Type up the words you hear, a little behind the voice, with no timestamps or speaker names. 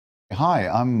Hi,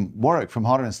 I'm Warwick from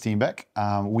Harder and Steenbeck.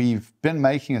 We've been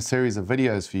making a series of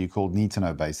videos for you called Need to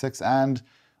Know Basics, and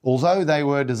although they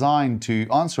were designed to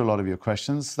answer a lot of your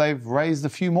questions, they've raised a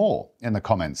few more in the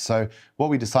comments. So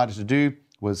what we decided to do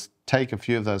was take a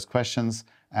few of those questions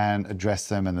and address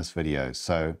them in this video.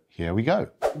 So here we go.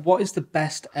 What is the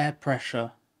best air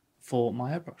pressure for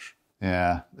my airbrush?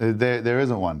 Yeah, there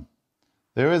isn't one.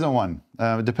 There isn't one.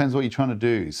 It depends what you're trying to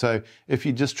do. So if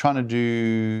you're just trying to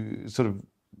do sort of,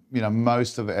 you know,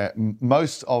 most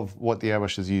of what the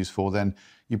airbrush is used for, then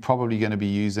you're probably going to be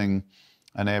using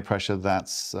an air pressure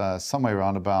that's somewhere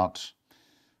around about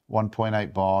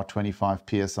 1.8 bar, 25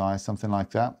 psi, something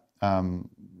like that.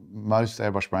 Most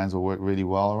airbrush brands will work really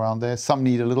well around there. Some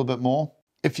need a little bit more.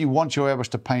 If you want your airbrush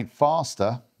to paint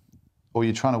faster, or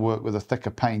you're trying to work with a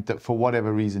thicker paint that for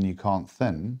whatever reason you can't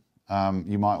thin,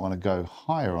 you might want to go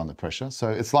higher on the pressure. So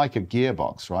it's like a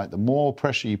gearbox, right? The more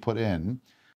pressure you put in,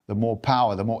 the more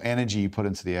power, the more energy you put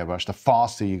into the airbrush, the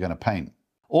faster you're going to paint.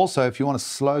 Also, if you want to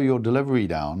slow your delivery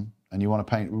down and you want to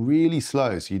paint really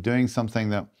slow, so you're doing something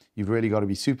that you've really got to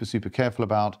be super, super careful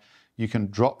about, you can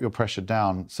drop your pressure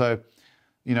down. So,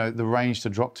 you know, the range to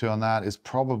drop to on that is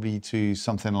probably to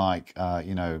something like,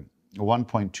 you know,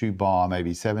 1.2 bar,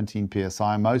 maybe 17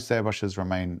 psi. Most airbrushes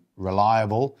remain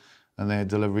reliable in their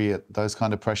delivery at those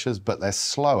kind of pressures, but they're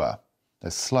slower.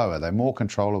 They're slower, they're more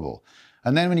controllable.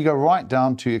 And then when you go right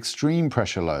down to extreme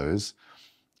pressure lows,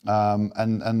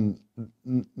 and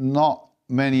not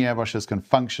many airbrushes can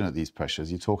function at these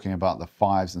pressures. You're talking about the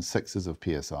 5s and 6s of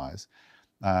PSIs.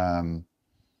 The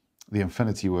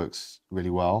Infinity works really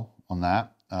well on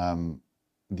that.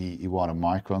 The Iwata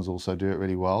Microns also do it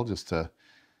really well, just to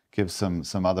give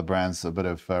some other brands a bit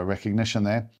of recognition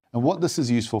there. And what this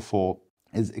is useful for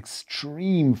is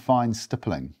extreme fine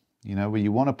stippling, you know, where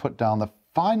you want to put down the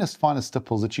finest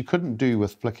stipples that you couldn't do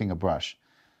with flicking a brush.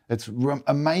 It's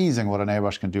amazing what an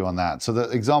airbrush can do on that. So the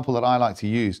example that I like to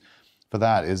use for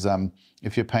that is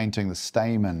if you're painting the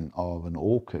stamen of an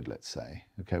orchid, let's say,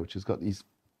 okay, which has got these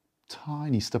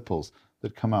tiny stipples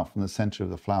that come out from the center of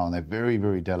the flower, and they're very,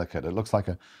 very delicate. It looks like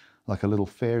a little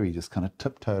fairy just kind of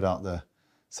tiptoed out the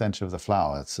center of the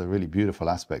flower. It's a really beautiful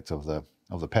aspect of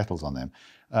the petals on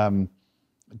them.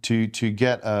 To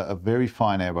get a very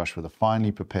fine airbrush with a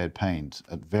finely prepared paint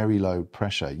at very low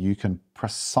pressure, you can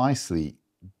precisely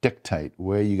dictate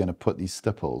where you're going to put these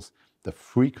stipples, the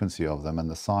frequency of them and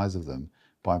the size of them,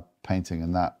 by painting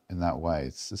in that way.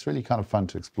 It's really kind of fun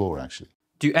to explore, actually.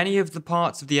 Do any of the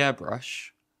parts of the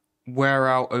airbrush wear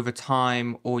out over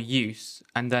time or use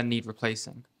and then need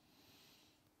replacing?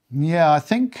 Yeah, I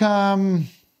think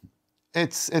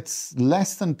it's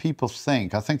less than people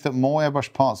think. I think that more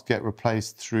airbrush parts get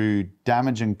replaced through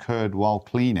damage incurred while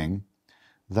cleaning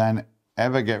than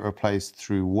ever get replaced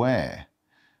through wear.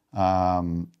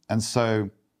 And so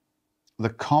the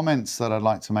comments that I'd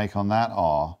like to make on that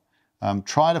are,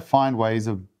 try to find ways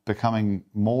of becoming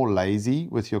more lazy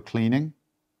with your cleaning.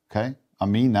 Okay, I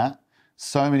mean that.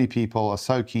 So many people are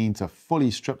so keen to fully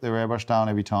strip their airbrush down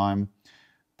every time,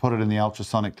 put it in the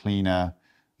ultrasonic cleaner,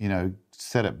 you know,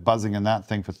 set it buzzing in that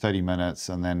thing for 30 minutes,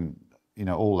 and then, you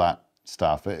know, all that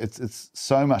stuff. It's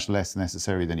so much less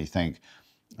necessary than you think.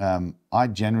 I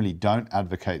generally don't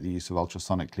advocate the use of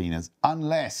ultrasonic cleaners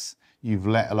unless you've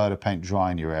let a load of paint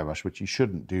dry in your airbrush, which you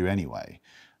shouldn't do anyway.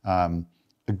 A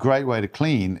great way to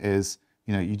clean is,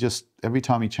 you know, you just, every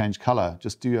time you change color,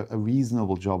 just do a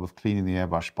reasonable job of cleaning the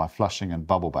airbrush by flushing and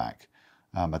bubble back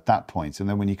at that point. And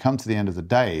then when you come to the end of the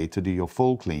day to do your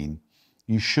full clean,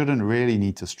 you shouldn't really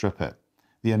need to strip it.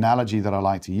 The analogy that I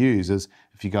like to use is,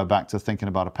 if you go back to thinking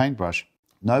about a paintbrush,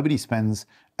 nobody spends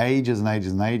ages and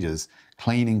ages and ages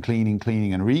cleaning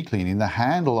and re-cleaning the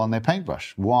handle on their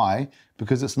paintbrush. Why?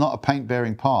 Because it's not a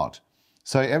paint-bearing part.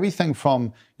 So everything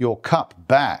from your cup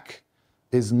back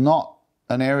is not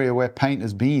an area where paint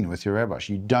has been with your airbrush.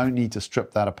 You don't need to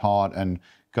strip that apart and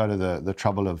go to the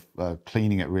trouble of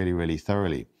cleaning it really, really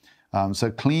thoroughly. So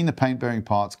clean the paint-bearing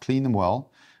parts, clean them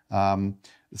well.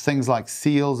 Things like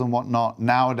seals and whatnot,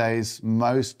 nowadays,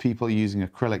 most people are using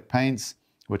acrylic paints,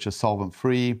 which are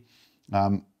solvent-free.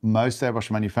 Most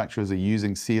airbrush manufacturers are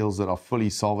using seals that are fully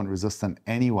solvent resistant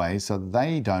anyway, so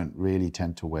they don't really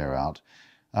tend to wear out.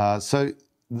 So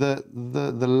the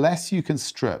less you can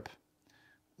strip,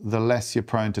 the less you're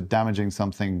prone to damaging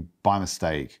something by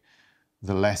mistake,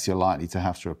 the less you're likely to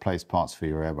have to replace parts for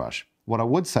your airbrush. What I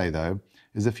would say, though,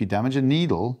 is if you damage a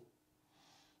needle,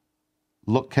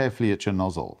 look carefully at your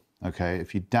nozzle, okay?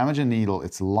 If you damage a needle,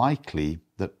 it's likely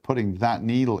that putting that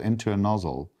needle into a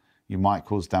nozzle, you might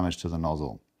cause damage to the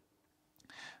nozzle.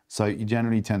 So you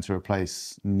generally tend to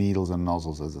replace needles and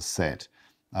nozzles as a set.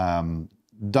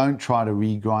 Don't try to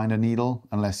regrind a needle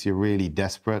unless you're really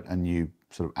desperate and you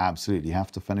sort of absolutely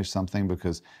have to finish something,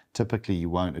 because typically you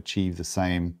won't achieve the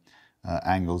same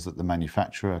angles that the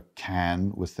manufacturer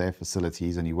can with their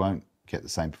facilities, and you won't get the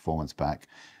same performance back.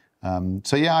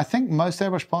 So yeah, I think most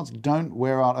airbrush parts don't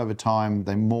wear out over time.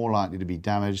 They're more likely to be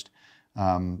damaged.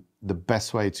 The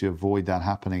best way to avoid that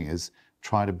happening is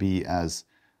try to be as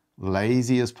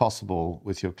lazy as possible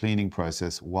with your cleaning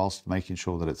process whilst making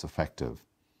sure that it's effective.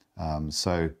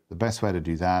 So the best way to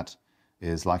do that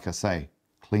is, like I say,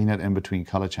 clean it in between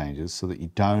color changes so that you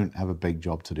don't have a big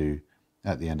job to do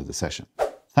at the end of the session.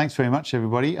 Thanks very much,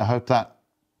 everybody. I hope that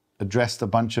addressed a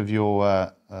bunch of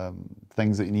your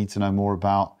things that you need to know more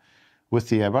about with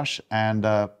the airbrush.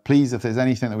 And please, if there's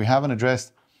anything that we haven't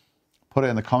addressed, put it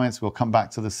in the comments. We'll come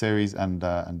back to the series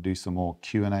and do some more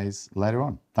Q&As later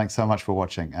on. Thanks so much for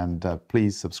watching, and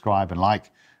please subscribe and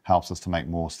like. Helps us to make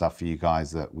more stuff for you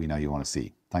guys that we know you want to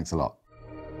see. Thanks a lot.